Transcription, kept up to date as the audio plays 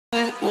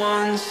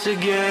once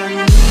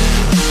again.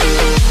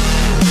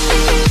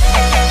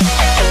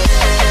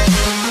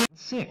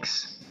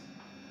 6.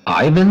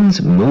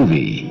 Ivan's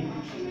Movie.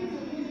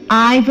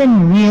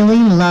 Ivan really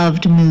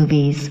loved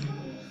movies.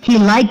 He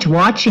liked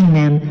watching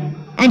them,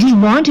 and he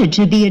wanted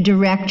to be a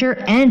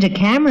director and a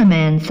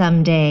cameraman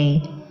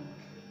someday.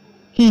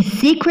 He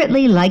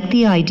secretly liked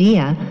the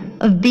idea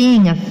of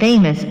being a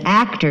famous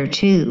actor,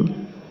 too.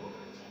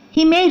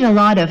 He made a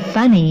lot of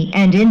funny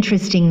and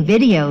interesting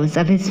videos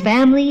of his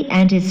family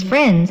and his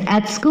friends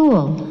at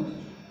school.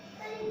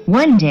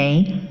 One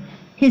day,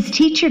 his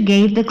teacher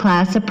gave the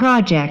class a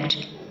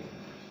project.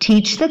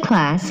 Teach the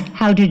class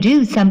how to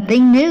do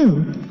something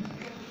new.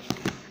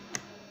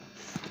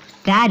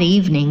 That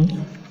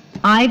evening,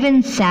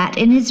 Ivan sat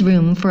in his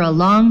room for a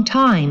long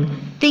time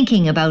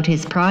thinking about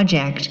his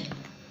project.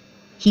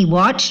 He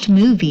watched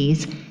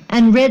movies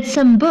and read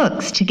some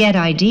books to get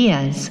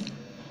ideas.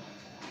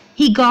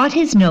 He got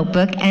his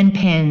notebook and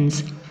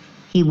pens.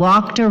 He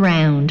walked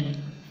around.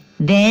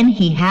 Then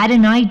he had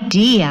an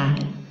idea.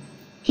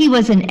 He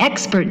was an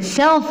expert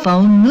cell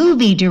phone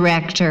movie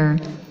director.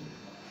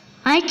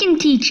 I can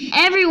teach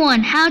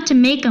everyone how to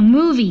make a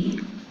movie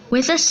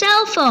with a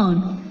cell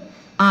phone,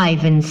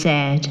 Ivan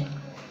said.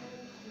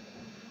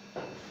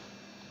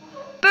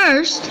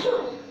 First,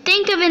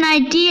 think of an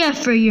idea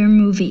for your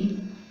movie.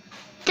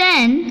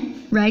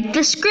 Then, write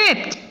the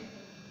script.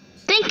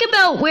 Think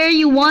about where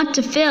you want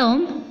to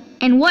film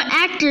and what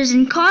actors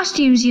and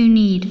costumes you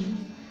need.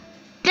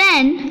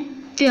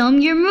 Then, film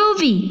your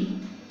movie.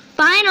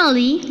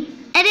 Finally,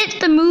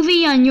 edit the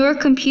movie on your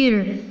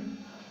computer.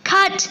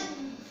 Cut.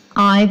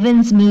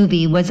 Ivan's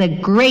movie was a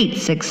great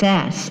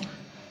success.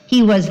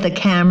 He was the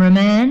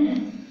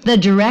cameraman, the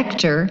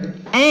director,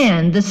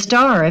 and the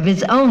star of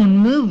his own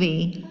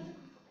movie.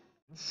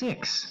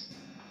 6.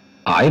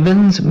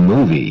 Ivan's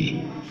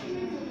Movie.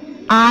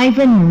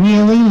 Ivan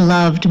really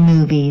loved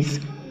movies.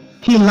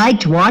 He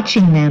liked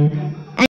watching them,